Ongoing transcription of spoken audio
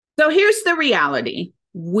So here's the reality.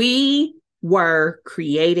 We were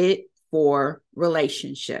created for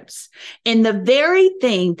relationships. And the very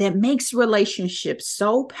thing that makes relationships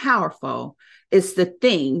so powerful is the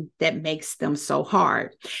thing that makes them so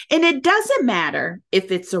hard. And it doesn't matter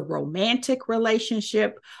if it's a romantic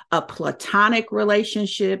relationship, a platonic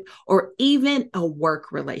relationship, or even a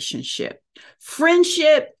work relationship.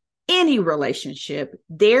 Friendship, any relationship,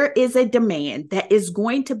 there is a demand that is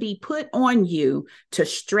going to be put on you to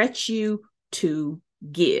stretch you to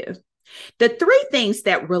give. The three things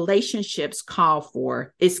that relationships call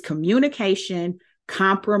for is communication,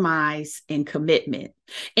 compromise, and commitment.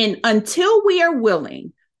 And until we are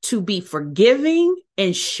willing to be forgiving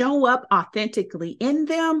and show up authentically in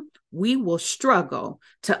them, we will struggle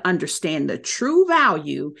to understand the true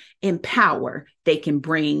value and power they can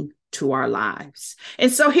bring to our lives.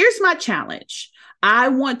 And so here's my challenge. I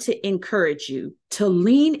want to encourage you to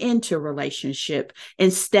lean into relationship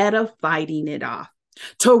instead of fighting it off,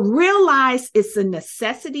 to realize it's a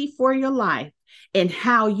necessity for your life and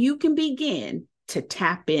how you can begin to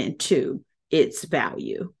tap into its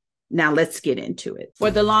value. Now let's get into it. For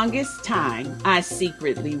the longest time, I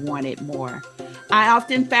secretly wanted more. I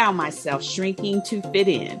often found myself shrinking to fit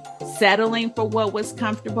in, settling for what was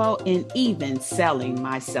comfortable, and even selling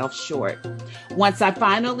myself short. Once I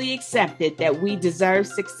finally accepted that we deserve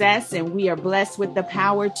success and we are blessed with the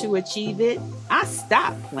power to achieve it, I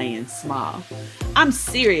stopped playing small. I'm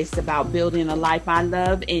serious about building a life I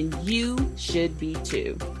love, and you should be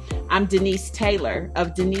too. I'm Denise Taylor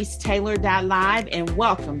of DeniseTaylor.live, and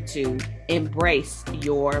welcome to Embrace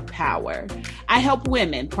Your Power. I help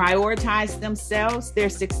women prioritize themselves, their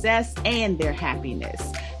success, and their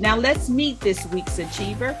happiness. Now let's meet this week's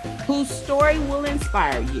achiever whose story will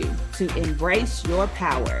inspire you to embrace your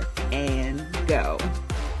power and go.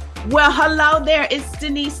 Well, hello there. It's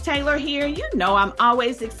Denise Taylor here. You know, I'm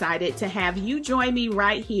always excited to have you join me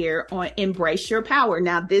right here on Embrace Your Power.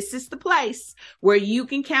 Now, this is the place where you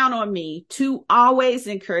can count on me to always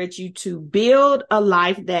encourage you to build a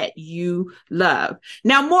life that you love.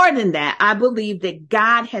 Now, more than that, I believe that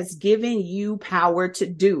God has given you power to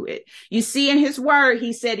do it. You see, in his word,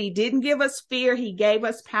 he said he didn't give us fear. He gave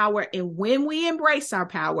us power. And when we embrace our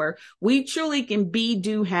power, we truly can be,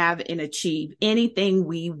 do, have, and achieve anything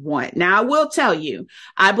we want. Now, I will tell you,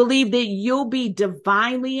 I believe that you'll be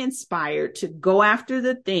divinely inspired to go after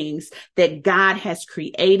the things that God has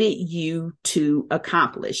created you to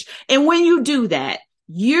accomplish. And when you do that,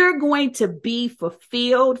 you're going to be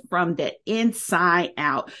fulfilled from the inside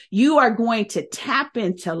out. You are going to tap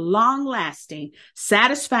into long-lasting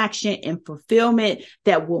satisfaction and fulfillment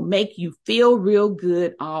that will make you feel real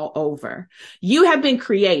good all over. You have been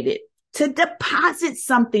created to deposit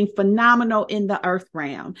something phenomenal in the earth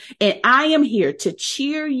realm. And I am here to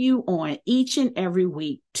cheer you on each and every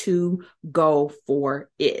week to go for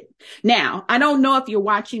it. Now, I don't know if you're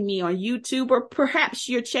watching me on YouTube or perhaps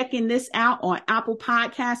you're checking this out on Apple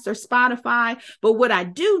Podcasts or Spotify, but what I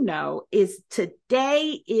do know is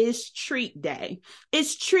today is treat day.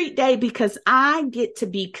 It's treat day because I get to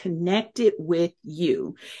be connected with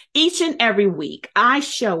you. Each and every week, I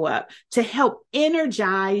show up to help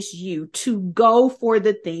energize you to go for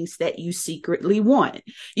the things that you secretly want.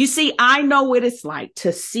 You see, I know what it's like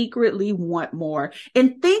to secretly want more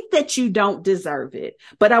and think that you don't deserve it.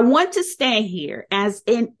 But I want to stand here as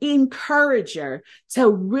an encourager to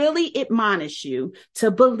really admonish you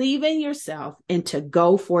to believe in yourself and to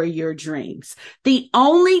go for your dreams. The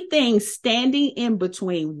only thing standing in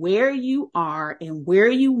between where you are and where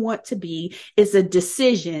you want to be is a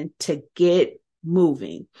decision to get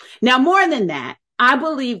moving. Now, more than that, I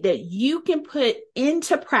believe that you can put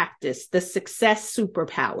into practice the success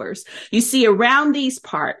superpowers. You see, around these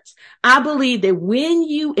parts, I believe that when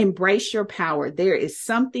you embrace your power, there is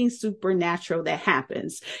something supernatural that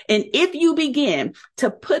happens. And if you begin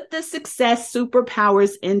to put the success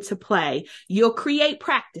superpowers into play, you'll create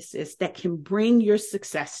practices that can bring your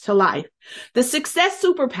success to life. The success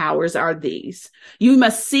superpowers are these. You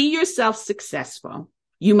must see yourself successful.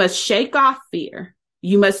 You must shake off fear.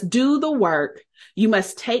 You must do the work. You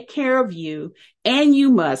must take care of you, and you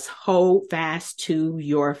must hold fast to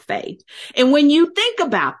your faith. And when you think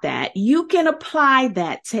about that, you can apply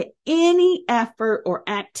that to any effort or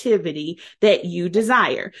activity that you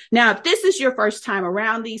desire. Now, if this is your first time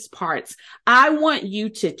around these parts, I want you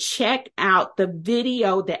to check out the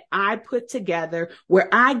video that I put together where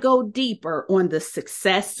I go deeper on the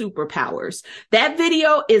success superpowers. That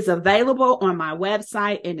video is available on my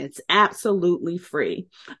website and it's absolutely free.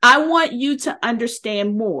 I want you to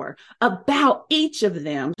understand more about each of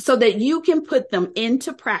them so that you can put them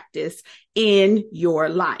into practice in your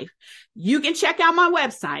life. You can check out my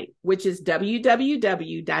website, which is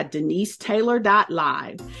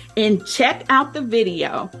www.denisetaylor.live, and check out the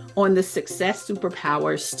video on the success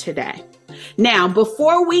superpowers today. Now,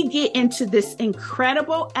 before we get into this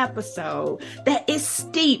incredible episode that is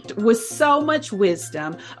steeped with so much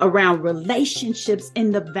wisdom around relationships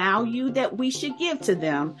and the value that we should give to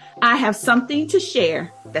them, I have something to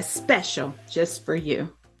share that's special just for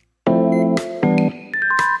you.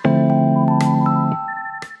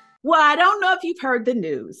 Well, I don't know if you've heard the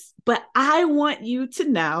news, but I want you to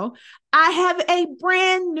know I have a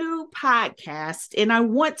brand new podcast and I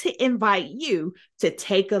want to invite you to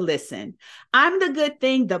take a listen. I'm the Good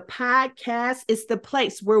Thing. The podcast is the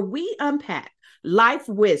place where we unpack life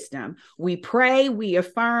wisdom. We pray, we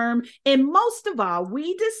affirm, and most of all,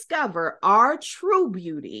 we discover our true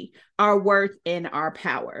beauty, our worth, and our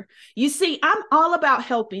power. You see, I'm all about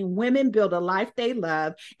helping women build a life they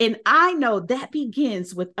love, and I know that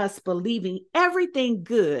begins with us believing everything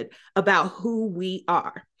good about who we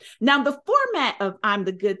are. Now, the format of I'm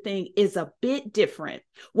the Good Thing is a bit different.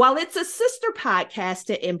 While it's a sister podcast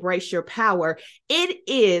to Embrace Your Power, it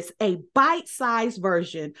is a bite-sized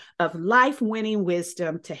version of life-winning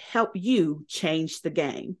wisdom to help you change the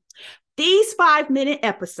game. These 5-minute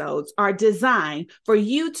episodes are designed for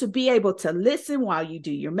you to be able to listen while you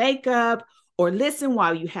do your makeup, or listen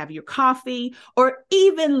while you have your coffee, or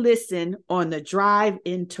even listen on the drive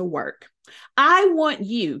into work. I want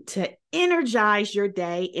you to energize your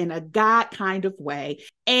day in a God kind of way.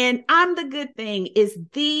 And I'm the Good Thing is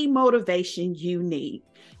the motivation you need.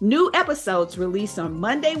 New episodes release on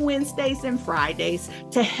Monday, Wednesdays, and Fridays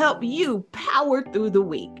to help you power through the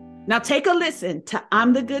week. Now take a listen to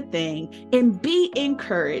I'm the Good Thing and be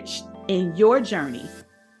encouraged in your journey.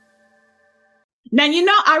 Now,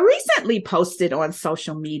 I recently posted on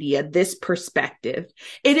social media this perspective.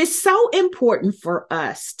 It is so important for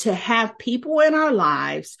us to have people in our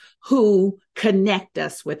lives who connect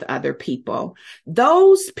us with other people.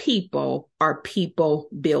 Those people are people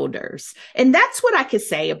builders. And that's what I could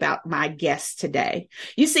say about my guest today.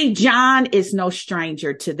 You see, John is no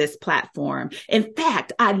stranger to this platform. In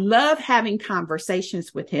fact, I love having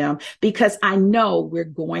conversations with him because I know we're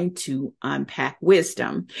going to unpack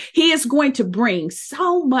wisdom. He is going to bring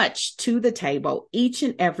so much to the table each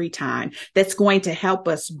and every time that's going to help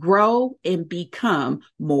us grow and become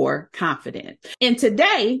more confident. And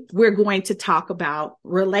today we're going to talk about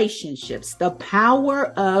relationships, the power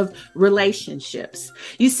of relationships.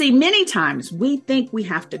 You see, many times we think we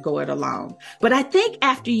have to go it alone, but I think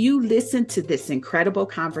after you listen to this incredible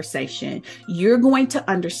conversation, you're going to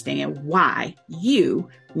understand why you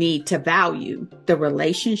need to value the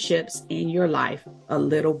relationships in your life a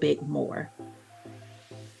little bit more.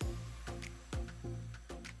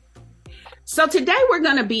 So today we're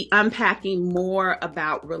going to be unpacking more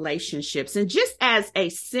about relationships. And just as a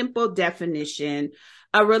simple definition,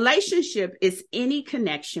 a relationship is any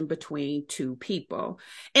connection between two people.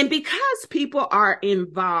 And because people are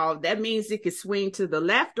involved, that means it can swing to the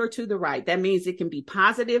left or to the right. That means it can be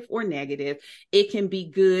positive or negative. It can be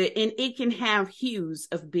good, and it can have hues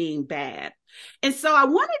of being bad. And so I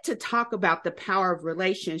wanted to talk about the power of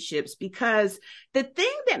relationships because the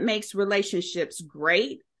thing that makes relationships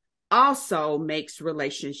great also makes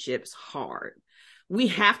relationships hard. We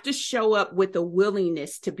have to show up with a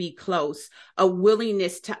willingness to be close, a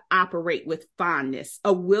willingness to operate with fondness,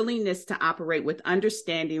 a willingness to operate with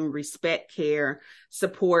understanding, respect, care,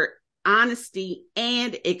 support, honesty,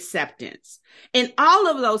 and acceptance. And all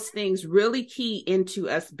of those things really key into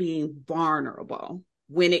us being vulnerable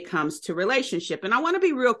when it comes to relationship. And I want to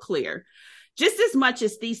be real clear. Just as much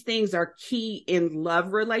as these things are key in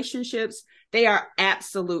love relationships, they are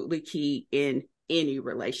absolutely key in any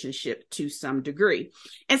relationship to some degree.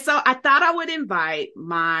 And so I thought I would invite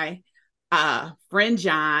my friend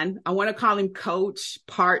John. I want to call him coach,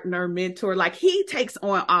 partner, mentor. Like, he takes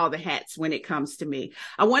on all the hats when it comes to me.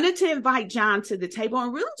 I wanted to invite John to the table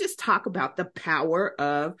and really just talk about the power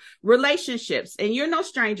of relationships. And you're no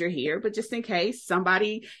stranger here, but just in case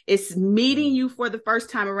somebody is meeting you for the first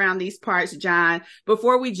time around these parts, John,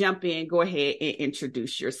 before we jump in, go ahead and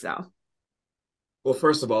introduce yourself. Well,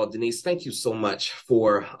 first of all, Denise, thank you so much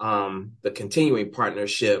for the continuing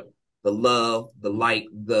partnership, the love, the light,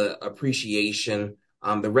 the appreciation,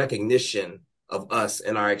 the recognition of us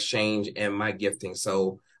and our exchange and my gifting.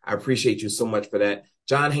 So I appreciate you so much for that.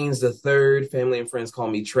 John Haynes III, family and friends call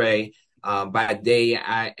me Trey. By day,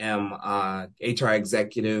 I am HR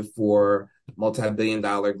executive for a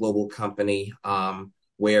multi-billion-dollar global company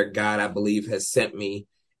where God, I believe, has sent me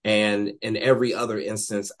And in every other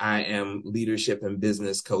instance, I am leadership and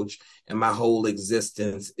business coach. And my whole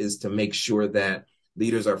existence is to make sure that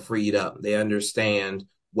leaders are freed up. They understand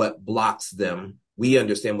what blocks them. We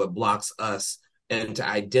understand what blocks us, and to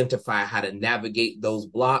identify how to navigate those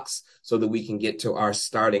blocks so that we can get to our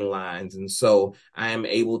starting lines. And so I am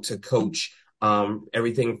able to coach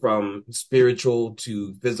everything from spiritual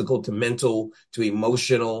to physical to mental to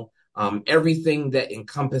emotional, everything that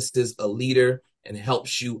encompasses a leader and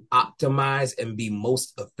helps you optimize and be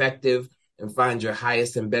most effective and find your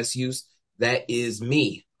highest and best use. That is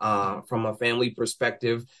me. From a family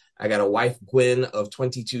perspective, I got a wife, Gwen, of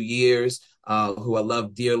 22 years, who I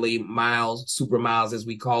love dearly. Miles, Super Miles, as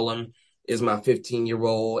we call him, is my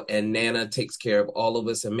 15-year-old, and Nana takes care of all of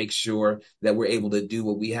us and makes sure that we're able to do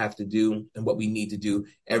what we have to do and what we need to do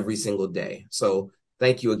every single day. So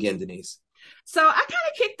thank you again, Denise. So I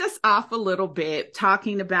kind of kicked us off a little bit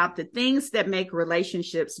talking about the things that make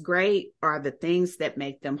relationships great are the things that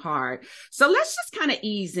make them hard. So let's just kind of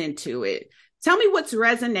ease into it. Tell me what's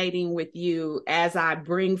resonating with you as I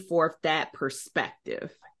bring forth that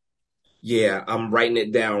perspective. Yeah, I'm writing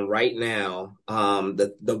it down right now.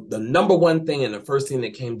 The number one thing and the first thing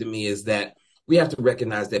that came to me is that we have to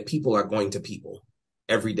recognize that people are going to people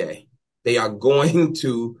every day. They are going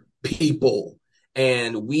to people.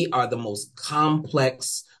 And we are the most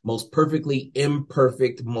complex, most perfectly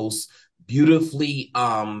imperfect, most beautifully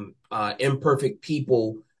imperfect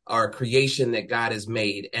people are a creation that God has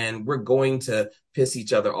made. And we're going to piss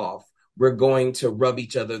each other off. We're going to rub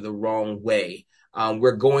each other the wrong way.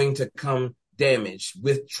 We're going to come damaged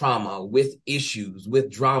with trauma, with issues,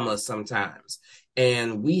 with drama sometimes.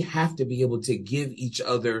 And we have to be able to give each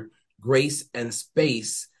other grace and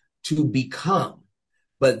space to become.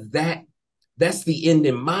 But that's the end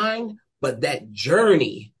in mind. But that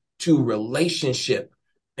journey to relationship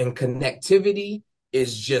and connectivity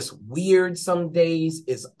is just weird some days.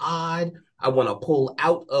 It's odd. I want to pull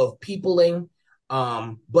out of peopling.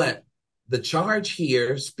 But the charge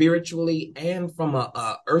here, spiritually and from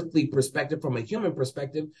a earthly perspective, from a human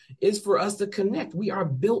perspective, is for us to connect. We are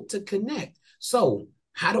built to connect. So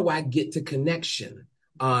how do I get to connection?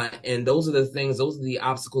 And those are the things, those are the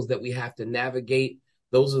obstacles that we have to navigate.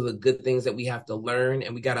 Those are the good things that we have to learn.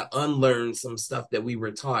 And we got to unlearn some stuff that we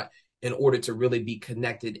were taught in order to really be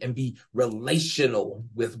connected and be relational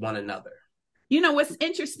with one another. You know, what's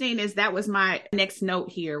interesting is that was my next note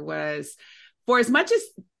here was, for as much as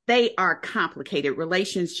they are complicated,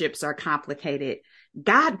 relationships are complicated,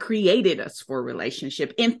 God created us for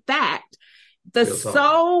relationship. In fact, the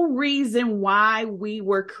sole reason why we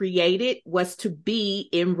were created was to be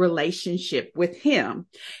in relationship with him.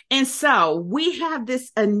 And so we have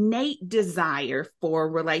this innate desire for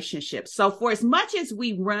relationships. So for as much as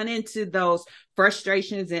we run into those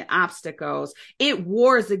frustrations and obstacles, it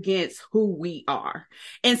wars against who we are.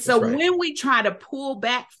 And so when we try to pull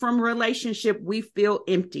back from relationship, we feel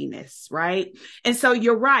emptiness, right? And so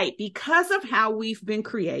you're right, because of how we've been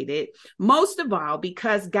created, most of all,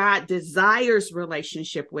 because God desires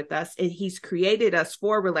relationship with us and he's created us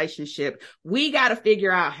for relationship, we got to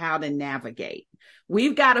figure out how to navigate.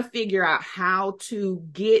 We've got to figure out how to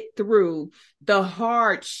get through the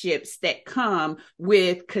hardships that come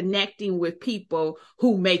with connecting with people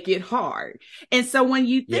who make it hard. And so when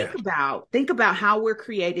you think about how we're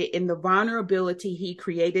created in the vulnerability he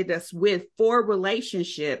created us with for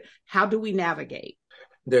relationship, how do we navigate?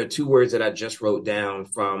 There are two words that I just wrote down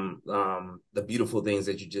from the beautiful things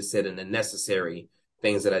that you just said and the necessary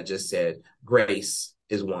things that I just said. Grace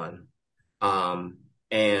is one.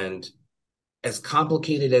 And as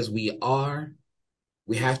complicated as we are,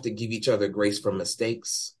 we have to give each other grace for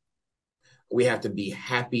mistakes. We have to be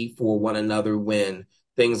happy for one another when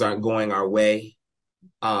things aren't going our way.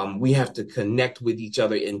 We have to connect with each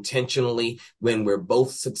other intentionally when we're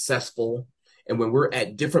both successful. And when we're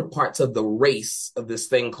at different parts of the race of this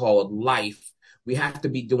thing called life, we have to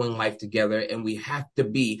be doing life together, and we have to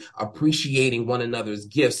be appreciating one another's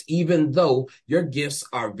gifts, even though your gifts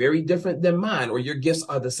are very different than mine or your gifts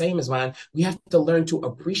are the same as mine. We have to learn to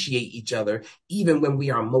appreciate each other, even when we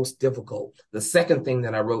are most difficult. The second thing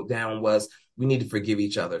that I wrote down was we need to forgive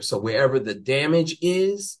each other. So wherever the damage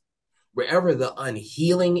is, wherever the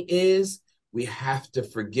unhealing is, we have to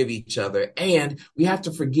forgive each other, and we have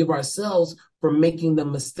to forgive ourselves for making the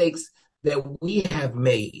mistakes that we have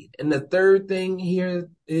made. And the third thing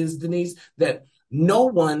here is, Denise, that no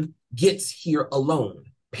one gets here alone,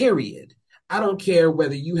 period. I don't care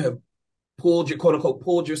whether you have pulled your quote unquote,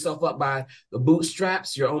 pulled yourself up by the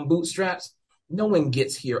bootstraps, your own bootstraps. No one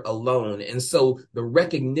gets here alone. And so the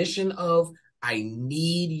recognition of I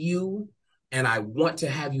need you and I want to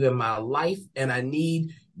have you in my life and I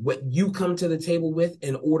need what you come to the table with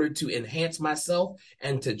in order to enhance myself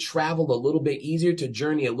and to travel a little bit easier, to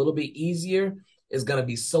journey a little bit easier, is going to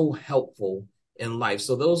be so helpful in life.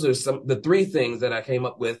 So those are the three things that I came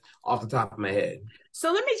up with off the top of my head.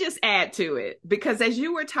 So let me just add to it, because as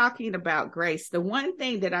you were talking about grace, the one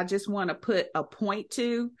thing that I just want to put a point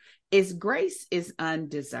to is grace is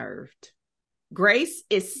undeserved. Grace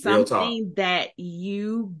is something that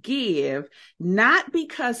you give, not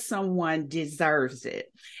because someone deserves it.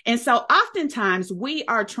 And so oftentimes we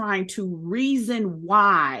are trying to reason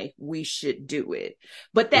why we should do it.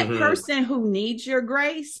 But that person who needs your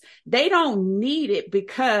grace, they don't need it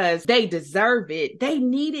because they deserve it. They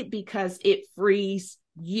need it because it frees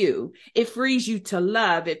you. It frees you to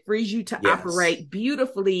love. It frees you to operate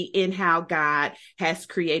beautifully in how God has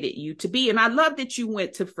created you to be. And I love that you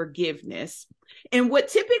went to forgiveness. And what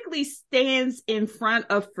typically stands in front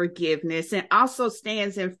of forgiveness and also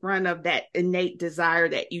stands in front of that innate desire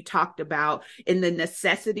that you talked about in the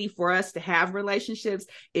necessity for us to have relationships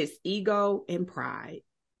is ego and pride.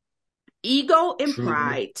 Ego and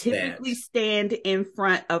pride typically stand in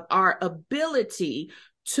front of our ability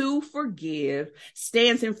to forgive,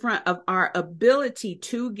 stands in front of our ability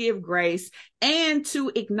to give grace and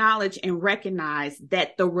to acknowledge and recognize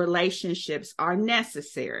that the relationships are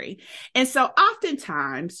necessary. And so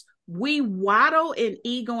oftentimes we waddle in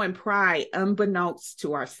ego and pride unbeknownst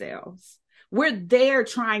to ourselves. We're there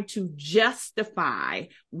trying to justify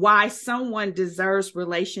why someone deserves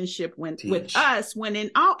relationship with us, when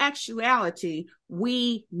in all actuality,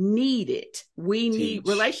 we need it. We need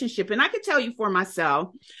relationship. And I can tell you for myself,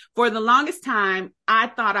 for the longest time, I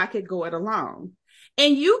thought I could go it alone.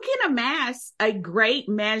 And you can amass a great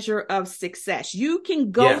measure of success. You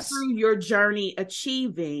can go through your journey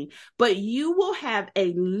achieving, but you will have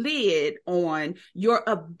a lid on your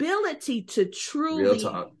ability to truly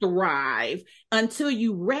thrive until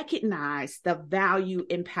you recognize the value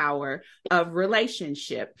and power of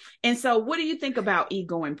relationship. And so what do you think about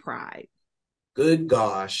ego and pride? Good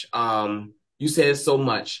gosh. You said so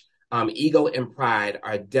much. Ego and pride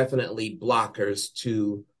are definitely blockers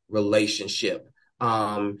to relationship.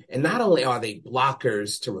 And not only are they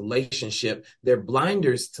blockers to relationship, they're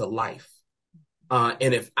blinders to life.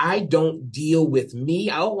 And if I don't deal with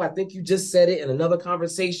me, I think you just said it in another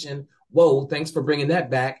conversation. Whoa, thanks for bringing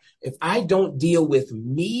that back. If I don't deal with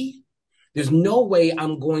me, there's no way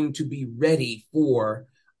I'm going to be ready for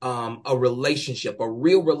a relationship, a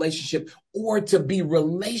real relationship, or to be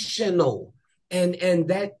relational. And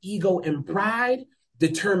that ego and pride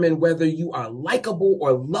determine whether you are likable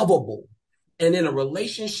or lovable. And in a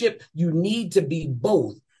relationship, you need to be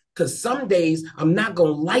both, because some days I'm not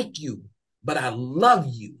going to like you, but I love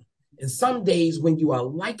you. And some days when you are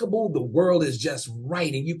likable, the world is just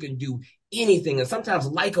right and you can do anything. And sometimes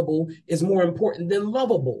likable is more important than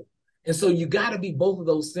lovable. And so you got to be both of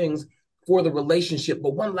those things for the relationship.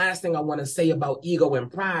 But one last thing I want to say about ego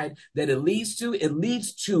and pride that it leads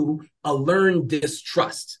to a learned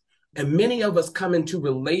distrust. And many of us come into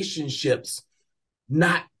relationships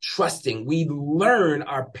not trusting. We learn,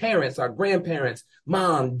 our parents, our grandparents,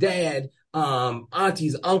 mom, dad,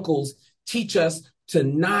 aunties, uncles teach us to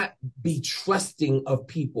not be trusting of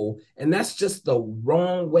people. And that's just the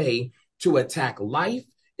wrong way to attack life.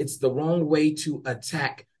 It's the wrong way to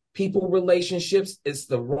attack people relationships. It's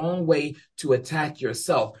the wrong way to attack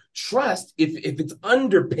yourself. Trust, if it's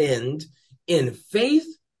underpinned in faith,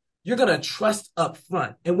 you're going to trust up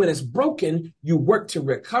front. And when it's broken, you work to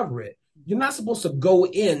recover it. You're not supposed to go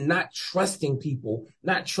in not trusting people,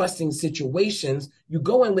 not trusting situations. You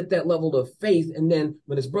go in with that level of faith, and then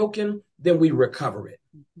when it's broken, then we recover it.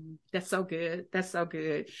 That's so good. That's so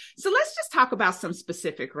good. So let's just talk about some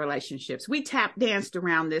specific relationships. We tap danced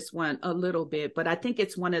around this one a little bit, but I think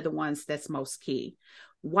it's one of the ones that's most key.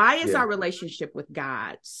 Why is our relationship with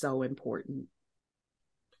God so important?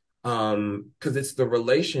 Because it's the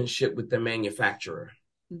relationship with the manufacturer.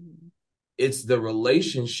 It's the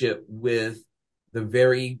relationship with the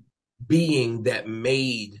very being that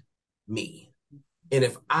made me. And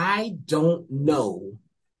if I don't know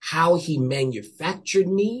how he manufactured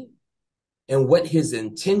me and what his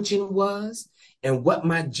intention was and what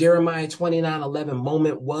my Jeremiah 29:11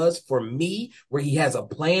 moment was for me, where he has a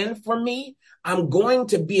plan for me, I'm going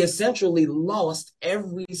to be essentially lost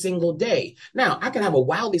every single day. Now, I can have a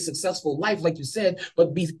wildly successful life, like you said,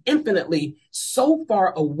 but be infinitely so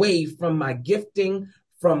far away from my gifting,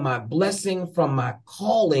 from my blessing, from my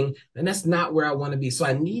calling, and that's not where I want to be. So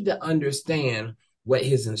I need to understand what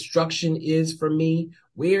his instruction is for me,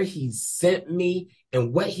 where he sent me,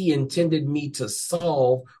 and what he intended me to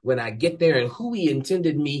solve when I get there, and who he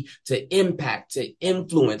intended me to impact, to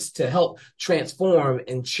influence, to help transform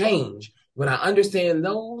and change. When I understand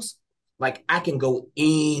those, like, I can go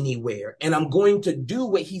anywhere, and I'm going to do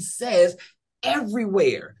what he says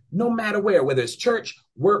everywhere, no matter where, whether it's church,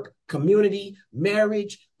 work, community,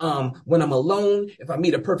 marriage, when I'm alone, if I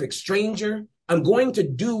meet a perfect stranger, I'm going to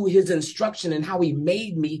do his instruction and how he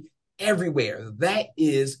made me everywhere. That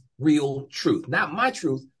is real truth. Not my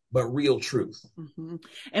truth, but real truth. Mm-hmm.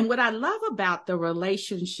 And what I love about the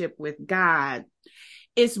relationship with God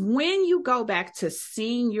is when you go back to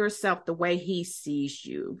seeing yourself the way he sees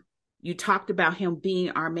you. You talked about him being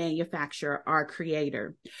our manufacturer, our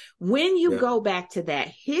creator. When you go back to that,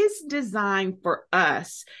 his design for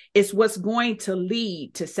us is what's going to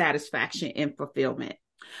lead to satisfaction and fulfillment.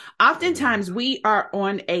 Oftentimes we are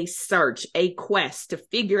on a search, a quest to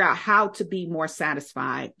figure out how to be more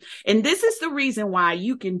satisfied. And this is the reason why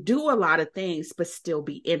you can do a lot of things, but still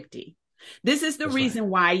be empty. This is the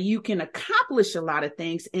reason why you can accomplish a lot of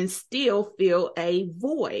things and still feel a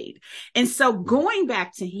void. And so going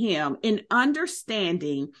back to him and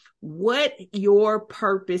understanding what your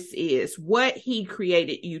purpose is, what he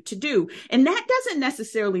created you to do. And that doesn't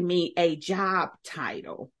necessarily mean a job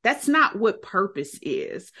title. That's not what purpose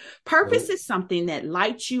is. Purpose is something that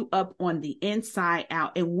lights you up on the inside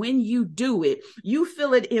out. And when you do it, you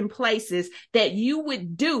feel it in places that you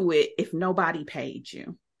would do it if nobody paid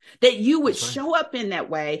you. That you would show up in that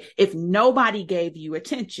way if nobody gave you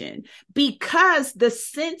attention, because the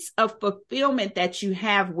sense of fulfillment that you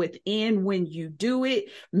have within when you do it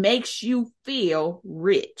makes you feel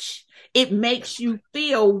rich. It makes you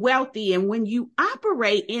feel wealthy. And when you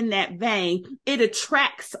operate in that vein, it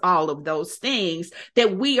attracts all of those things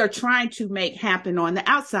that we are trying to make happen on the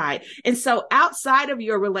outside. And so outside of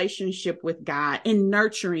your relationship with God and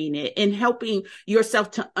nurturing it and helping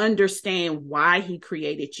yourself to understand why he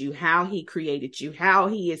created you, how he created you, how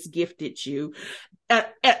he has gifted you,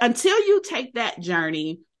 until you take that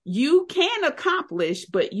journey, you can accomplish,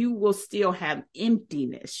 but you will still have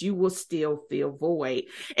emptiness. You will still feel void.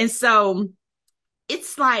 And so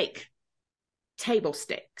it's like table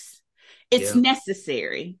stakes. It's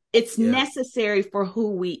necessary. It's necessary for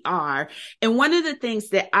who we are. And one of the things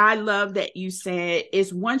that I love that you said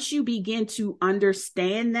is once you begin to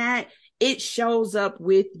understand that, it shows up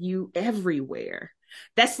with you everywhere.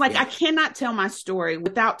 That's like, I cannot tell my story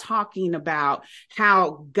without talking about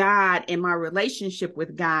how God and my relationship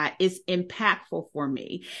with God is impactful for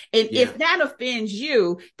me. And if that offends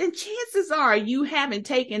you, then chances are you haven't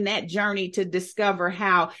taken that journey to discover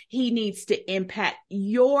how he needs to impact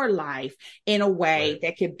your life in a way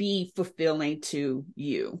that could be fulfilling to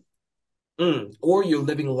you. Or you're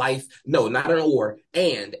living life, no, not an or,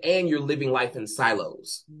 and you're living life in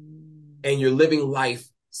silos. And you're living life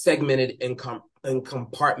segmented and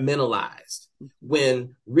compartmentalized,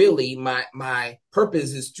 when really my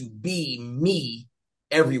purpose is to be me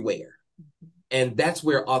everywhere. And that's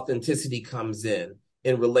where authenticity comes in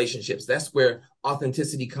relationships. That's where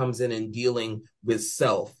authenticity comes in dealing with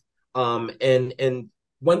self. And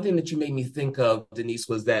one thing that you made me think of, Denise,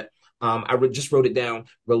 was that I just wrote it down.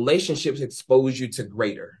 Relationships expose you to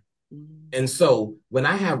greater. And so when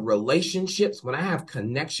I have relationships, when I have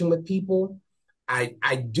connection with people,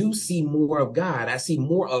 I do see more of God. I see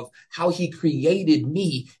more of how he created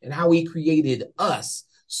me and how he created us.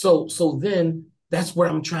 So then that's where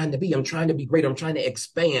I'm trying to be. I'm trying to be greater. I'm trying to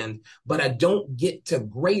expand, but I don't get to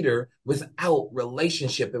greater without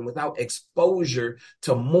relationship and without exposure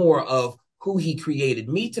to more of who he created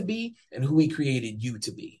me to be and who he created you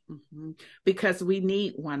to be. Because we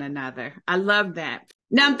need one another. I love that.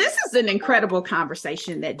 Now, this is an incredible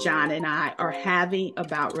conversation that John and I are having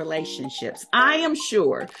about relationships. I am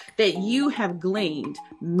sure that you have gleaned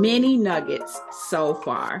many nuggets so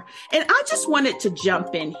far. And I just wanted to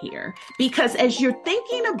jump in here because as you're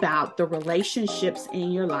thinking about the relationships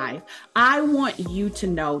in your life, I want you to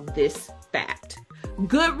know this fact.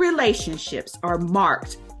 Good relationships are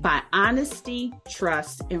marked by honesty,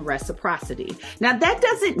 trust, and reciprocity. Now, that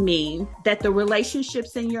doesn't mean that the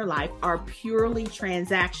relationships in your life are purely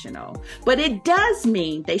transactional, but it does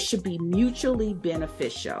mean they should be mutually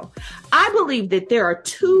beneficial. I believe that there are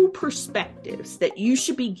two perspectives that you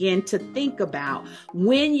should begin to think about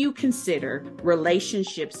when you consider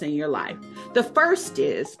relationships in your life. The first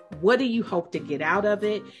is, what do you hope to get out of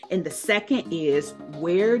it? And the second is,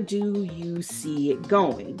 where do you see it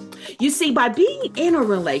going? You see, by being in a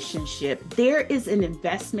relationship, there is an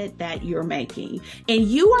investment that you're making, and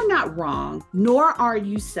you are not wrong, nor are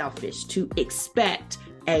you selfish to expect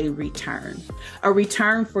a return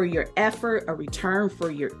for your effort, a return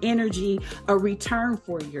for your energy, a return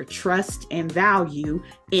for your trust and value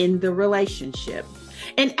in the relationship.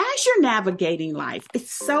 And as you're navigating life,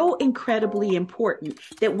 it's so incredibly important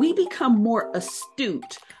that we become more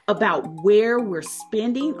astute about where we're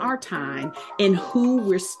spending our time and who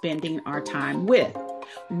we're spending our time with.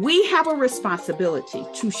 We have a responsibility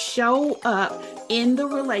to show up in the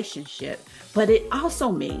relationship, but it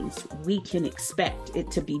also means we can expect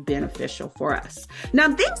it to be beneficial for us. Now,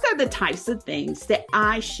 these are the types of things that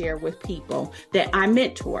I share with people that I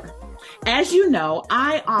mentor. As you know,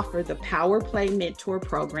 I offer the Power Play Mentor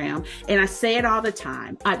Program, and I say it all the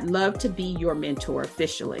time. I'd love to be your mentor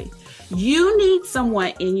officially. You need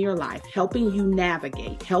someone in your life helping you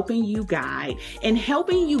navigate, helping you guide, and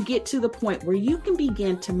helping you get to the point where you can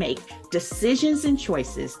begin to make decisions and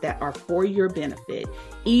choices that are for your benefit,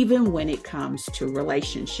 even when it comes to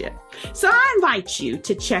relationship. So I invite you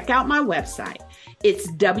to check out my website.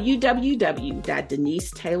 It's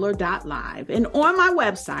www.denisetaylor.live. And on my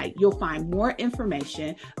website, you'll find more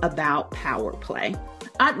information about Power Play.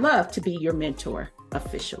 I'd love to be your mentor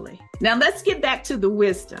officially. Now let's get back to the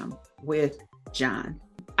wisdom with John.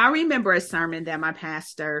 I remember a sermon that my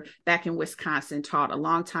pastor back in Wisconsin taught a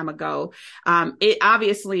long time ago. It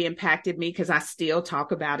obviously impacted me because I still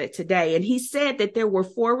talk about it today. And he said that there were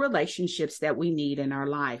 4 relationships that we need in our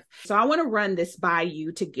life. So I want to run this by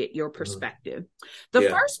you to get your perspective. The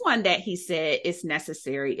first one that he said is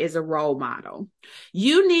necessary is a role model.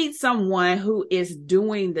 You need someone who is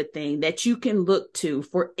doing the thing that you can look to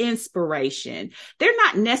for inspiration. They're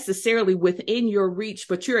not necessarily within your reach,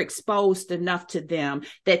 but you're exposed enough to them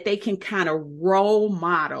that they can kind of role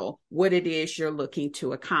model what it is you're looking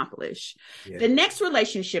to accomplish. Yeah. The next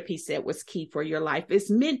relationship he said was key for your life is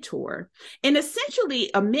mentor. And essentially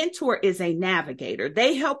a mentor is a navigator.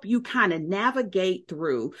 They help you kind of navigate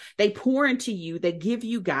through. They pour into you, they give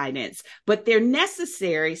you guidance, but they're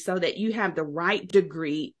necessary so that you have the right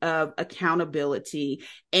degree of accountability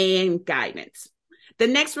and guidance. The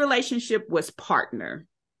next relationship was partner.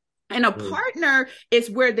 And a partner is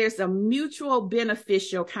where there's a mutual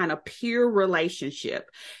beneficial kind of peer relationship.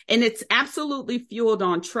 And it's absolutely fueled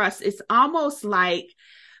on trust. It's almost like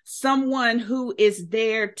someone who is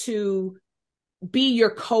there to be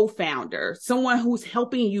your co-founder, someone who's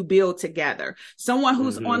helping you build together, someone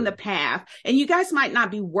who's on the path. And you guys might not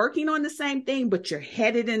be working on the same thing, but you're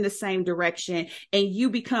headed in the same direction and you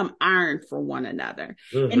become iron for one another.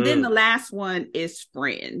 And then the last one is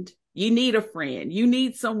friend. You need a friend. You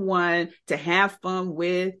need someone to have fun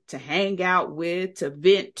with, to hang out with, to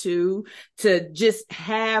vent to just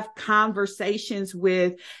have conversations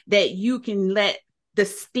with that you can let the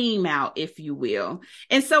steam out, if you will.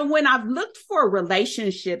 And so when I've looked for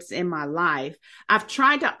relationships in my life, I've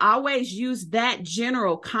tried to always use that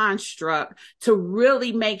general construct to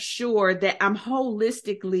really make sure that I'm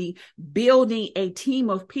holistically building a team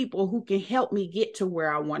of people who can help me get to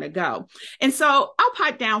where I want to go. And so I'll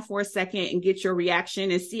pipe down for a second and get your reaction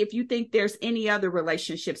and see if you think there's any other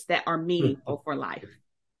relationships that are meaningful for life.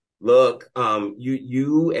 Look,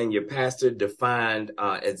 you and your pastor defined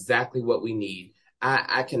exactly what we need.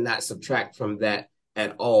 I cannot subtract from that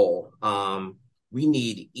at all. We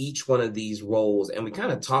need each one of these roles, and we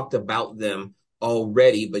kind of talked about them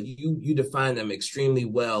already, but you define them extremely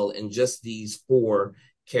well in just these 4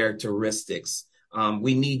 characteristics.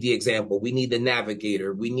 We need the example, we need the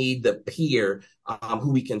navigator, we need the peer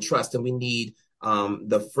who we can trust, and we need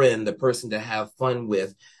the friend, the person to have fun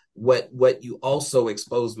with. What you also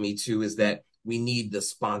exposed me to is that we need the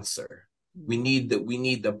sponsor. We need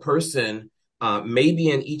the person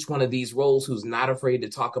maybe in each one of these roles who's not afraid to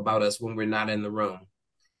talk about us when we're not in the room,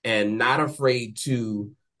 and not afraid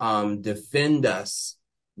to defend us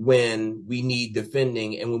when we need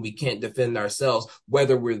defending and when we can't defend ourselves,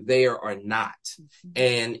 whether we're there or not.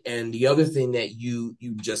 And the other thing that you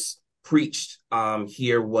just preached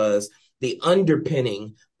here was the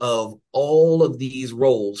underpinning of all of these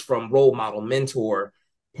roles, from role model, mentor,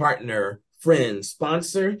 partner, friend,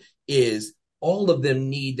 sponsor, is all of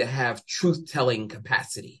them need to have truth-telling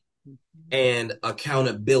capacity and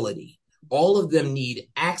accountability. All of them need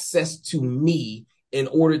access to me in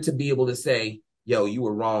order to be able to say, yo, you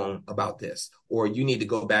were wrong about this, or you need to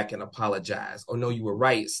go back and apologize, or no, you were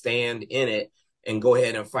right, stand in it and go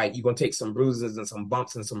ahead and fight. You're going to take some bruises and some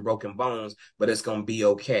bumps and some broken bones, but it's going to be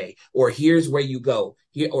okay. Or here's where you go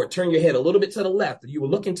here, or turn your head a little bit to the left. You were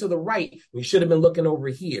looking to the right. We should have been looking over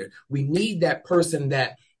here. We need that person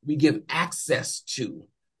that we give access to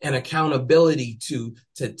and accountability to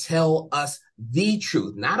tell us the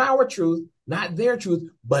truth, not our truth, not their truth,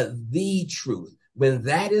 but the truth. When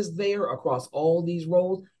that is there across all these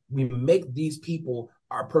roles, we make these people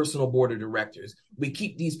our personal board of directors. We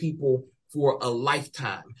keep these people for a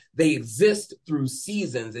lifetime. They exist through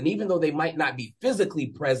seasons. And even though they might not be physically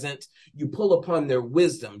present, you pull upon their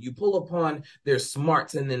wisdom, you pull upon their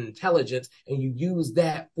smarts and intelligence, and you use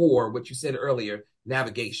that for what you said earlier,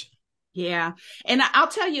 navigation. Yeah. And I'll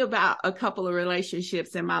tell you about a couple of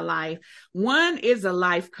relationships in my life. One is a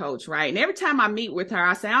life coach, right? And every time I meet with her,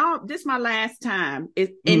 I say, oh, this is my last time. And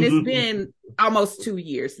it's been almost 2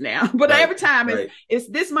 years now, but right, every time it's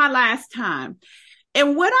this my last time.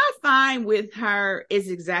 And what I find with her is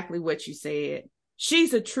exactly what you said.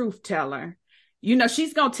 She's a truth teller. You know,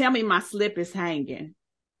 she's going to tell me my slip is hanging.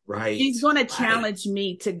 Right. She's going to challenge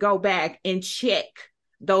me to go back and check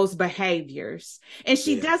those behaviors. And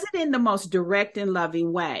she does it in the most direct and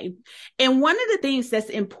loving way. And one of the things that's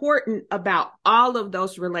important about all of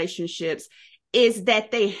those relationships is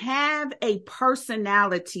that they have a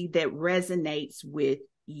personality that resonates with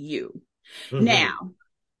you. Now,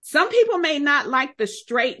 some people may not like the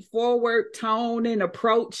straightforward tone and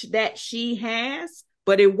approach that she has,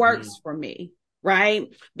 but it works for me.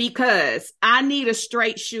 Right? Because I need a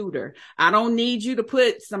straight shooter. I don't need you to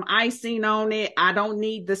put some icing on it. I don't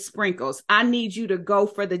need the sprinkles. I need you to go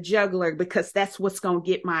for the jugular because that's what's going to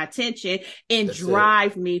get my attention and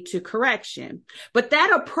drive me to correction. But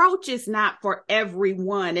that approach is not for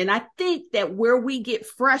everyone. And I think that where we get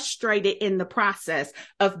frustrated in the process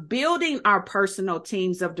of building our personal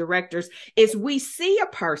teams of directors is we see a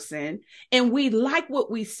person and we like what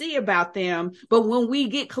we see about them. But when we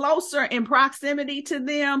get closer in proximity to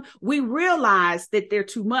them, we realize that they're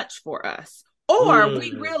too much for us, or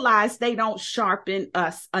we realize they don't sharpen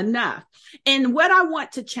us enough. And what I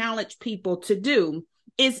want to challenge people to do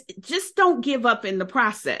is just don't give up in the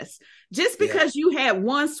process. Just because you had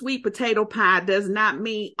one sweet potato pie does not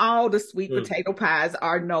mean all the sweet potato pies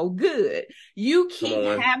are no good. You keep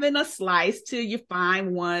having a slice till you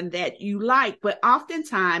find one that you like. But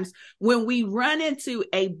oftentimes when we run into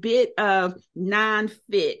a bit of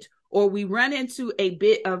non-fit, or we run into a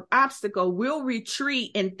bit of obstacle, we'll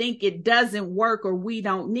retreat and think it doesn't work or we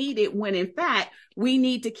don't need it, when in fact, we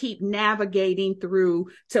need to keep navigating through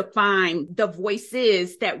to find the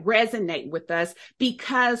voices that resonate with us,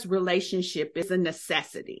 because relationship is a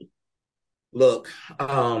necessity. Look,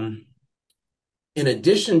 in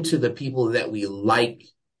addition to the people that we like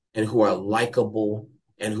and who are likable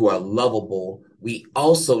and who are lovable, we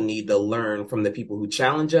also need to learn from the people who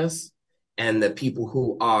challenge us and the people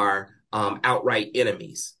who are outright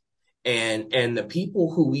enemies, and the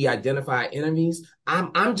people who we identify enemies,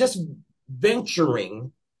 I'm just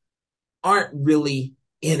venturing, aren't really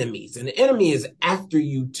enemies. An enemy is after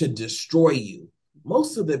you to destroy you.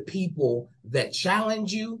 Most of the people that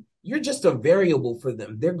challenge you, you're just a variable for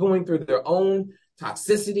them. They're going through their own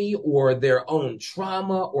toxicity or their own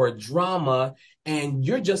trauma or drama, and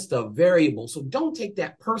you're just a variable. So don't take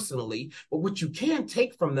that personally, but what you can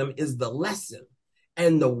take from them is the lesson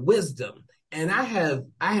and the wisdom. And I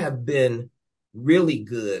have been really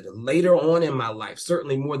good later on in my life,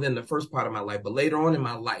 certainly more than the first part of my life, but later on in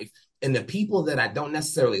my life, and the people that I don't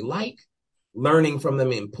necessarily like, learning from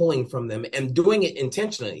them and pulling from them and doing it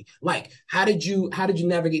intentionally. Like, how did you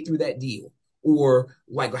navigate through that deal? Or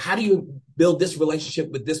like, how do you build this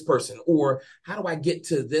relationship with this person? Or how do I get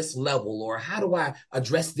to this level? Or how do I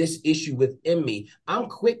address this issue within me? I'm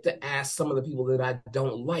quick to ask some of the people that I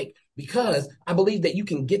don't like, because I believe that you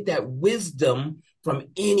can get that wisdom from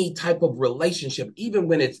any type of relationship, even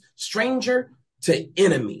when it's stranger to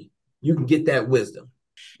enemy, you can get that wisdom.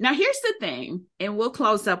 Now, here's the thing, and we'll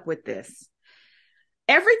close up with this.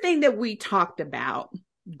 Everything that we talked about,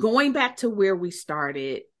 going back to where we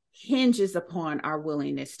started, hinges upon our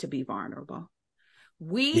willingness to be vulnerable.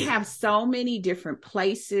 We have so many different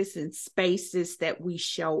places and spaces that we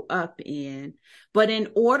show up in, but in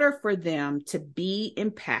order for them to be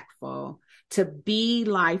impactful, to be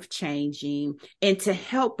life-changing, and to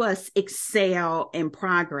help us excel and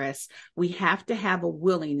progress, we have to have a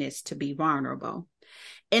willingness to be vulnerable.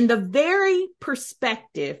 And the very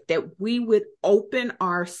perspective that we would open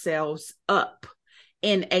ourselves up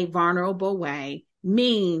in a vulnerable way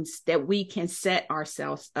means that we can set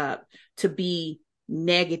ourselves up to be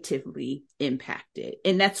negatively impacted.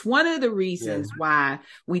 And that's one of the reasons why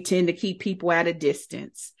we tend to keep people at a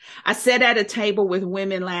distance. I sat at a table with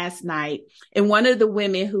women last night, and one of the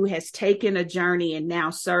women who has taken a journey and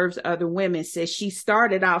now serves other women says she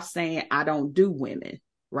started off saying, I don't do women.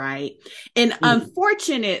 right? And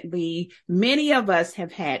unfortunately, many of us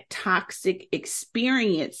have had toxic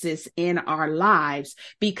experiences in our lives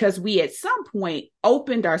because we at some point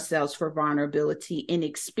opened ourselves for vulnerability and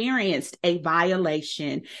experienced a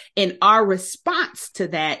violation. And our response to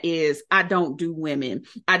that is, I don't do women.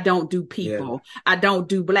 I don't do people. Yeah. I don't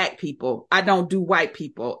do Black people. I don't do white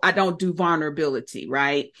people. I don't do vulnerability,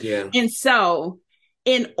 right? Yeah. And so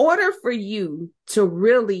in order for you to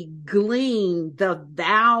really glean the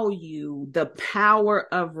value, the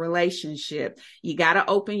power of relationship, you got to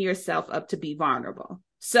open yourself up to be vulnerable.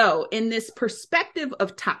 So in this perspective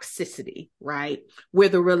of toxicity, right, where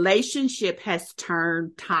the relationship has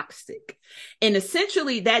turned toxic, and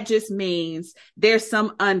essentially that just means there's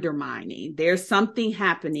some undermining, there's something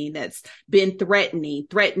happening that's been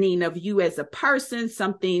threatening of you as a person,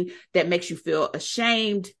 something that makes you feel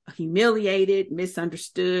ashamed, humiliated,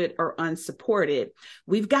 misunderstood, or unsupported.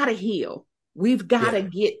 We've got to heal. We've got to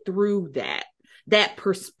get through that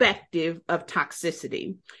perspective of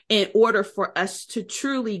toxicity in order for us to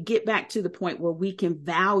truly get back to the point where we can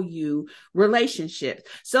value relationships.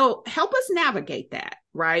 So help us navigate that,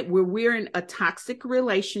 right? Where we're in a toxic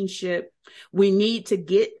relationship, we need to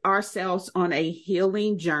get ourselves on a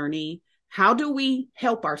healing journey. How do we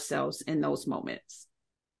help ourselves in those moments?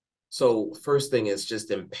 So first thing is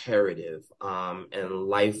just imperative and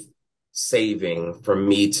life-saving for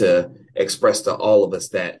me to express to all of us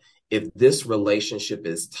that if this relationship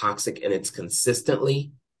is toxic and it's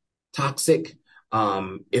consistently toxic,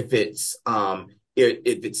 if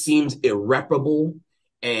it seems irreparable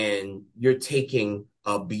and you're taking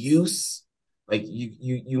abuse, like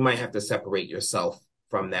you might have to separate yourself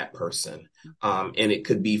from that person. And it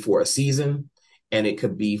could be for a season and it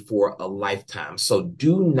could be for a lifetime. So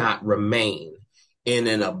do not remain in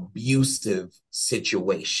an abusive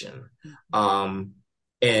situation.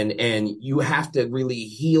 And you have to really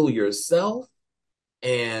heal yourself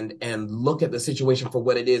and look at the situation for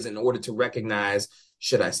what it is in order to recognize,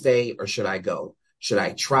 should I stay or should I go? Should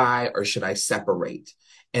I try or should I separate?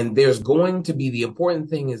 And there's going to be, the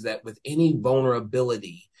important thing is that with any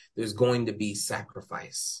vulnerability, there's going to be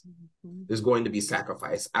sacrifice. There's going to be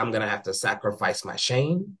sacrifice. I'm going to have to sacrifice my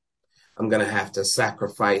shame. I'm going to have to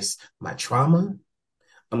sacrifice my trauma.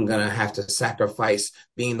 I'm going to have to sacrifice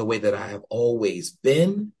being the way that I have always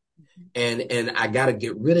been. And I got to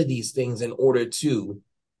get rid of these things in order to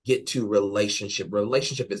get to relationship.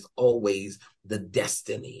 Relationship is always the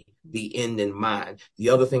destiny, the end in mind. The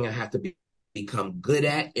other thing I have to become good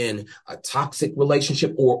at in a toxic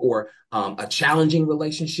relationship or a challenging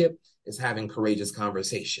relationship is having courageous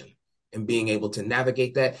conversation and being able to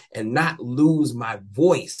navigate that and not lose my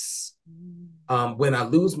voice. When I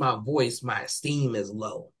lose my voice, my esteem is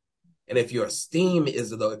low. And if your esteem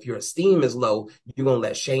is low, you're going to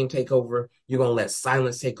let shame take over. You're going to let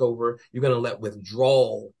silence take over. You're going to let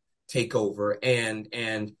withdrawal take over. And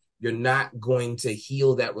you're not going to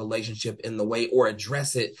heal that relationship in the way or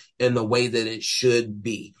address it in the way that it should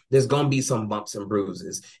be. There's going to be some bumps and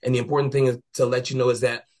bruises. And the important thing is to let you know is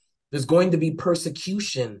that there's going to be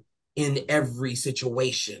persecution in every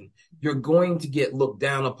situation. You're going to get looked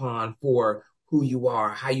down upon for who you are,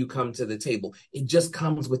 how you come to the table. It just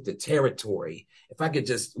comes with the territory.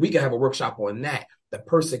 We could have a workshop on that. The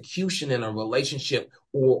persecution in a relationship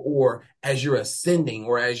or as you're ascending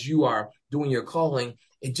or as you are doing your calling,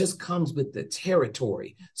 it just comes with the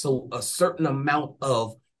territory. So a certain amount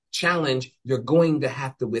of challenge you're going to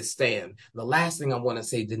have to withstand. The last thing I want to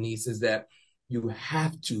say, Denise, is that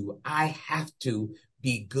I have to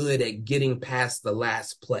be good at getting past the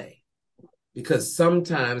last play, because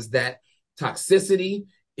sometimes that toxicity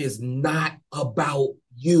is not about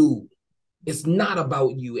you. It's not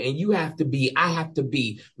about you. And I have to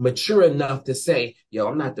be mature enough to say, yo,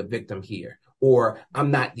 I'm not the victim here, or I'm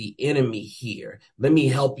not the enemy here. Let me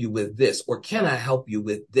help you with this. Or can I help you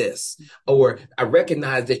with this? Or I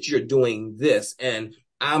recognize that you're doing this and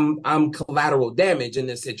I'm collateral damage in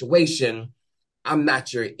this situation. I'm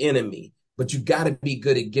not your enemy. But you got to be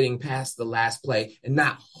good at getting past the last play and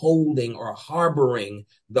not holding or harboring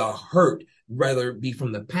the hurt, whether it be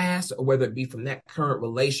from the past or whether it be from that current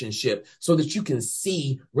relationship, so that you can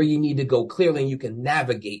see where you need to go clearly and you can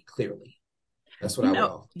navigate clearly. That's what I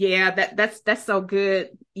want. Yeah, that's so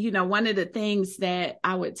good. One of the things that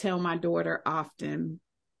I would tell my daughter often,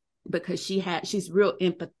 because she's real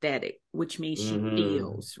empathetic, which means she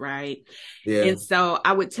feels, right? Yeah. And so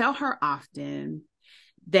I would tell her often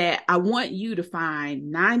that I want you to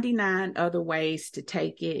find 99 other ways to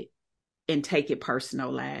take it and take it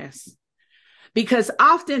personal last. Because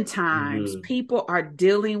oftentimes Mm-hmm. people are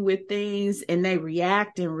dealing with things and they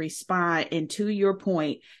react and respond. And to your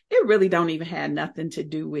point, it really don't even have nothing to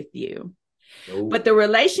do with you. But Nope. the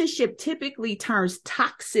relationship typically turns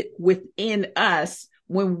toxic within us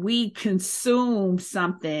when we consume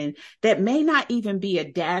something that may not even be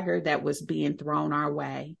a dagger that was being thrown our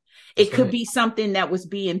way. It That's could right. be something that was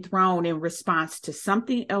being thrown in response to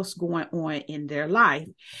something else going on in their life.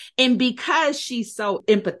 And because she's so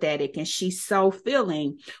empathetic and she's so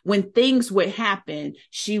feeling, when things would happen,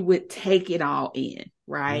 she would take it all in.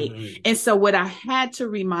 Right. Mm-hmm. And so, what I had to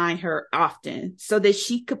remind her often so that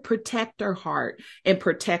she could protect her heart and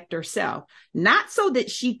protect herself, not so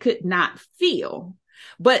that she could not feel,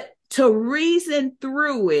 but to reason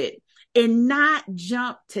through it and not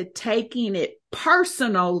jump to taking it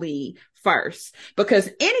personally first. Because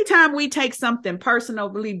anytime we take something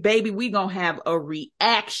personally, baby, we're going to have a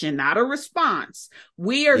reaction, not a response.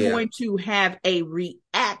 We are Yeah. going to have a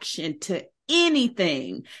reaction to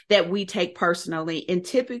anything that we take personally. And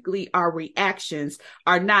typically our reactions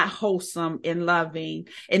are not wholesome and loving,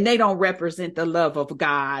 and they don't represent the love of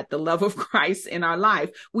God, the love of Christ in our life.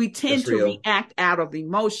 We tend That's to real. react out of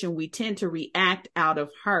emotion. We tend to react out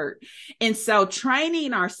of hurt. And so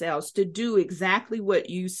training ourselves to do exactly what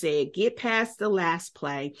you said, get past the last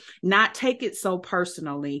play, not take it so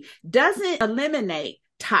personally, doesn't eliminate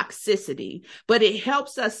toxicity, but it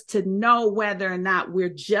helps us to know whether or not we're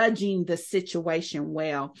judging the situation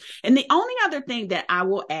well. And the only other thing that I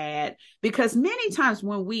will add, because many times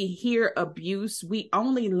when we hear abuse, we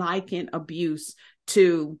only liken abuse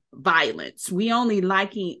to violence. We only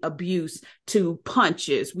liken abuse to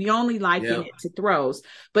punches. We only liken Yeah. it to throws.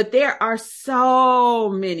 But there are so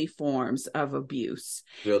many forms of abuse.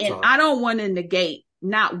 Real And talk. I don't want to negate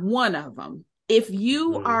not one of them. If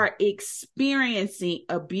you Mm-hmm. are experiencing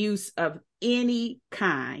abuse of any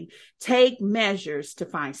kind, take measures to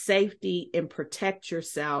find safety and protect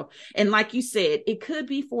yourself. And like you said, it could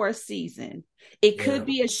be for a season. It could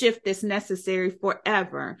be a shift that's necessary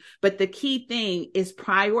forever. But the key thing is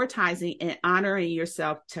prioritizing and honoring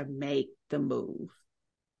yourself to make the move.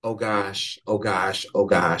 Oh gosh. Oh gosh. Oh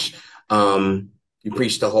gosh. You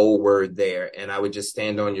preached the whole word there, and I would just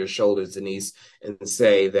stand on your shoulders, Denise, and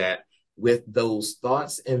say that with those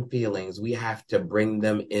thoughts and feelings, we have to bring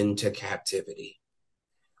them into captivity.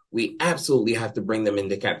 We absolutely have to bring them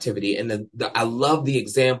into captivity. And I love the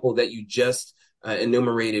example that you just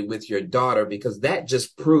enumerated with your daughter, because that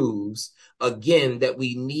just proves again that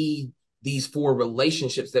we need these four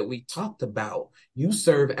relationships that we talked about. You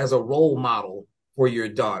serve as a role model for your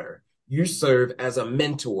daughter. You serve as a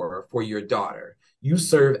mentor for your daughter. You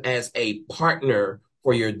serve as a partner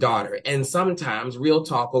for your daughter. And sometimes, real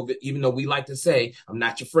talk, even though we like to say, I'm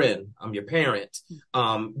not your friend, I'm your parent,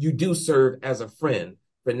 you do serve as a friend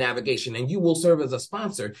for navigation, and you will serve as a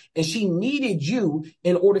sponsor. And she needed you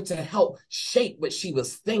in order to help shape what she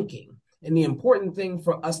was thinking. And the important thing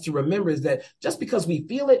for us to remember is that just because we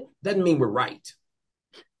feel it doesn't mean we're right.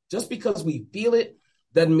 Just because we feel it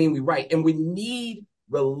doesn't mean we're right. And we need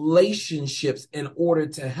relationships in order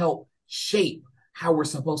to help shape how we're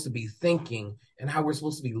supposed to be thinking and how we're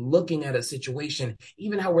supposed to be looking at a situation,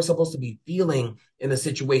 even how we're supposed to be feeling in a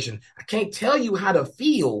situation. I can't tell you how to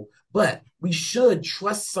feel, but we should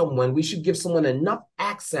trust someone. We should give someone enough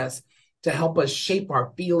access to help us shape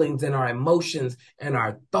our feelings and our emotions and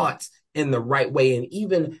our thoughts in the right way, and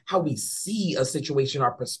even how we see a situation,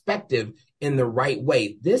 our perspective in the right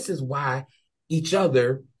way. This is why each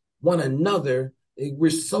other, one another,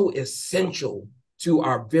 we're so essential to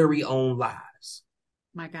our very own lives.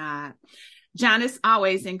 My God. John, it's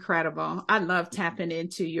always incredible. I love tapping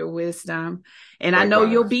into your wisdom. And I know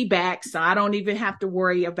you'll be back, so I don't even have to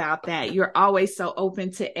worry about that. You're always so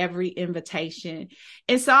open to every invitation.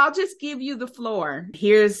 And so I'll just give you the floor.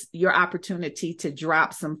 Here's your opportunity to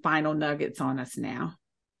drop some final nuggets on us now.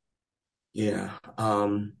 Yeah.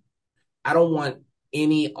 I don't want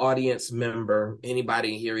any audience member,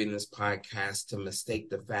 anybody hearing this podcast, to mistake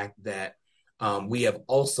the fact that we have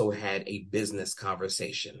also had a business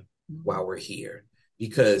conversation while we're here,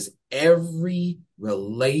 because every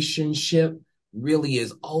relationship really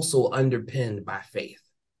is also underpinned by faith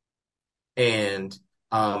and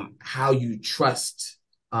how you trust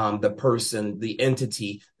the person, the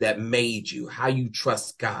entity that made you, how you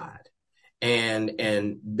trust God.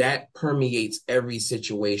 And that permeates every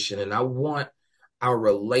situation. And I want our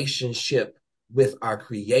relationship with our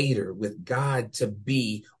creator, with God, to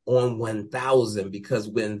be on 1,000, because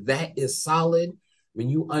when that is solid, when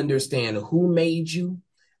you understand who made you,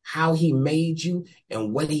 how he made you,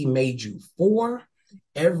 and what he made you for,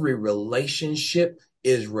 every relationship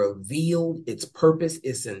is revealed, its purpose,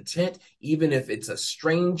 its intent, even if it's a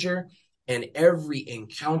stranger, and every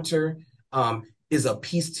encounter is a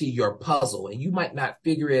piece to your puzzle. And you might not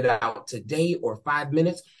figure it out today or 5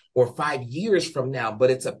 minutes or 5 years from now,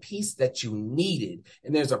 but it's a piece that you needed.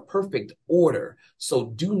 And there's a perfect order. So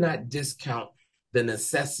do not discount the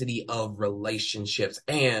necessity of relationships.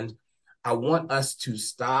 And I want us to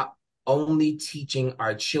stop only teaching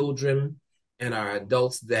our children and our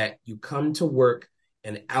adults that you come to work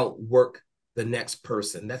and outwork the next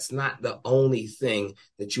person. That's not the only thing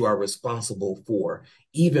that you are responsible for.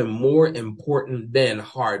 Even more important than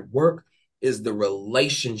hard work is the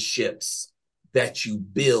relationships that you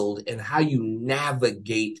build and how you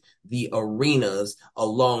navigate the arenas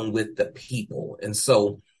along with the people. And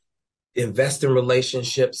so invest in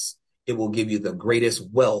relationships. It will give you the greatest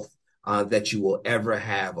wealth that you will ever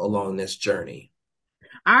have along this journey.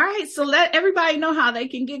 All right. So let everybody know how they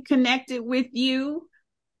can get connected with you.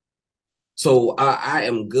 So I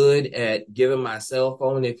am good at giving my cell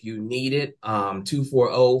phone if you need it.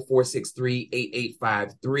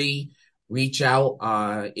 240-463-8853. Reach out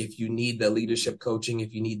if you need the leadership coaching,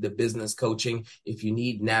 if you need the business coaching, if you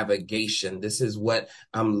need navigation. This is what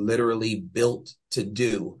I'm literally built to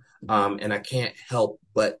do. And I can't help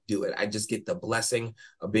but do it. I just get the blessing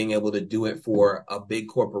of being able to do it for a big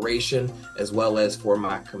corporation as well as for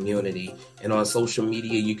my community. And on social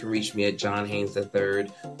media, you can reach me at John Haynes III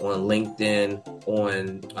on LinkedIn,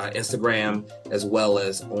 on Instagram, as well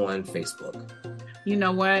as on Facebook. You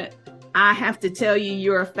know what? I have to tell you,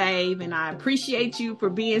 you're a fave, and I appreciate you for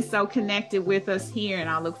being so connected with us here, and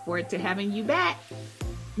I look forward to having you back.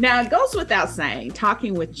 Now, it goes without saying,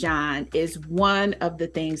 talking with John is one of the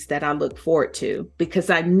things that I look forward to, because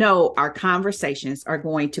I know our conversations are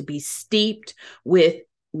going to be steeped with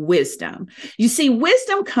wisdom. You see,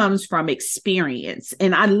 wisdom comes from experience.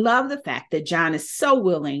 And I love the fact that John is so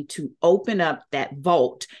willing to open up that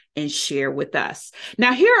vault and share with us.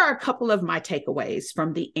 Now, here are a couple of my takeaways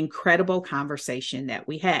from the incredible conversation that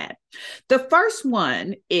we had. The first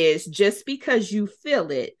one is, just because you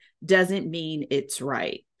feel it doesn't mean it's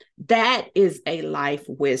right. That is a life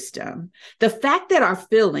wisdom. The fact that our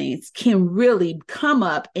feelings can really come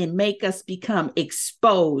up and make us become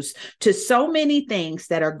exposed to so many things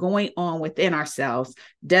that are going on within ourselves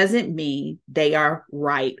doesn't mean they are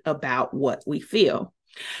right about what we feel.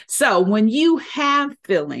 So when you have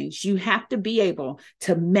feelings, you have to be able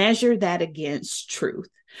to measure that against truth.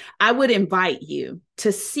 I would invite you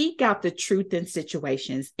to seek out the truth in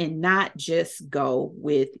situations and not just go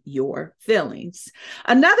with your feelings.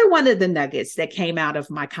 Another one of the nuggets that came out of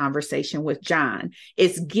my conversation with John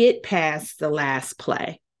is get past the last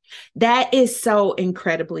play. That is so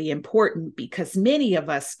incredibly important because many of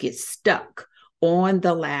us get stuck on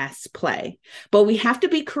the last play, but we have to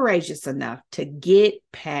be courageous enough to get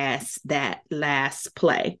past that last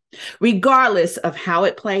play, regardless of how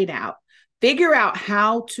it played out. Figure out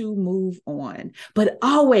how to move on, but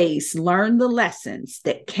always learn the lessons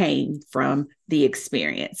that came from the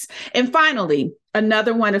experience. And finally,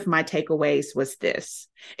 another one of my takeaways was this.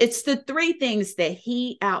 It's the 3 things that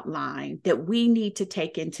he outlined that we need to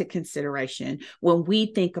take into consideration when we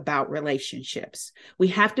think about relationships. We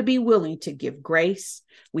have to be willing to give grace.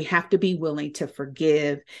 We have to be willing to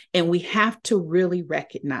forgive. And we have to really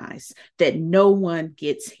recognize that no one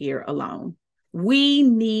gets here alone. We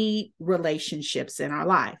need relationships in our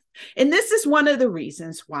life. And this is one of the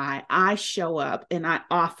reasons why I show up and I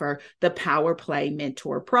offer the Power Play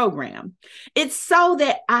Mentor Program. It's so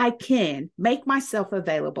that I can make myself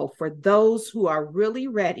available for those who are really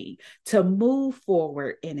ready to move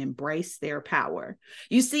forward and embrace their power.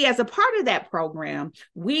 You see, as a part of that program,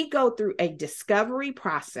 we go through a discovery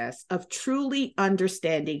process of truly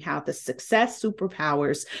understanding how the success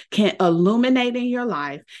superpowers can illuminate in your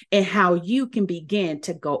life and how you can begin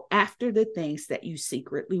to go after the things that you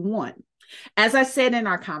secretly want. As I said in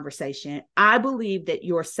our conversation, I believe that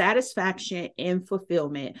your satisfaction and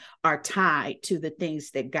fulfillment are tied to the things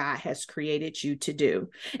that God has created you to do.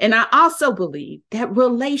 And I also believe that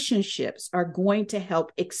relationships are going to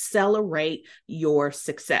help accelerate your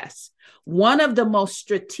success. One of the most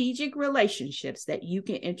strategic relationships that you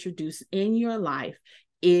can introduce in your life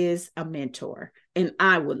is a mentor. And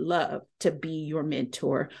I would love to be your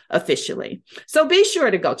mentor officially. So be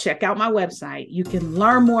sure to go check out my website. You can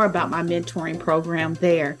learn more about my mentoring program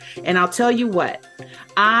there. And I'll tell you what,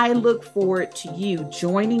 I look forward to you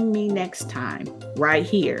joining me next time right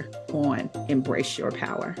here on Embrace Your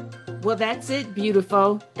Power. Well, that's it,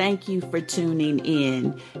 beautiful. Thank you for tuning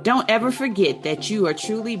in. Don't ever forget that you are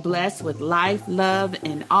truly blessed with life, love,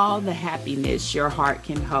 and all the happiness your heart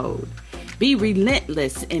can hold. Be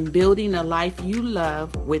relentless in building a life you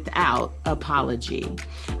love without apology.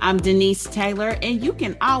 I'm Denise Taylor, and you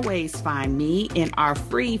can always find me in our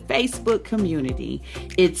free Facebook community.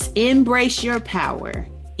 It's Embrace Your Power,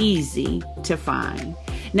 easy to find.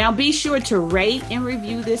 Now be sure to rate and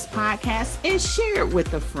review this podcast and share it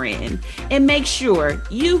with a friend. And make sure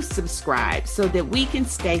you subscribe so that we can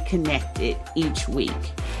stay connected each week.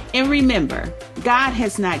 And remember, God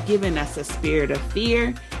has not given us a spirit of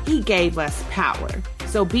fear. He gave us power.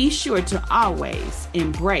 So be sure to always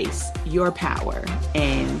embrace your power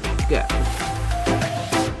and go.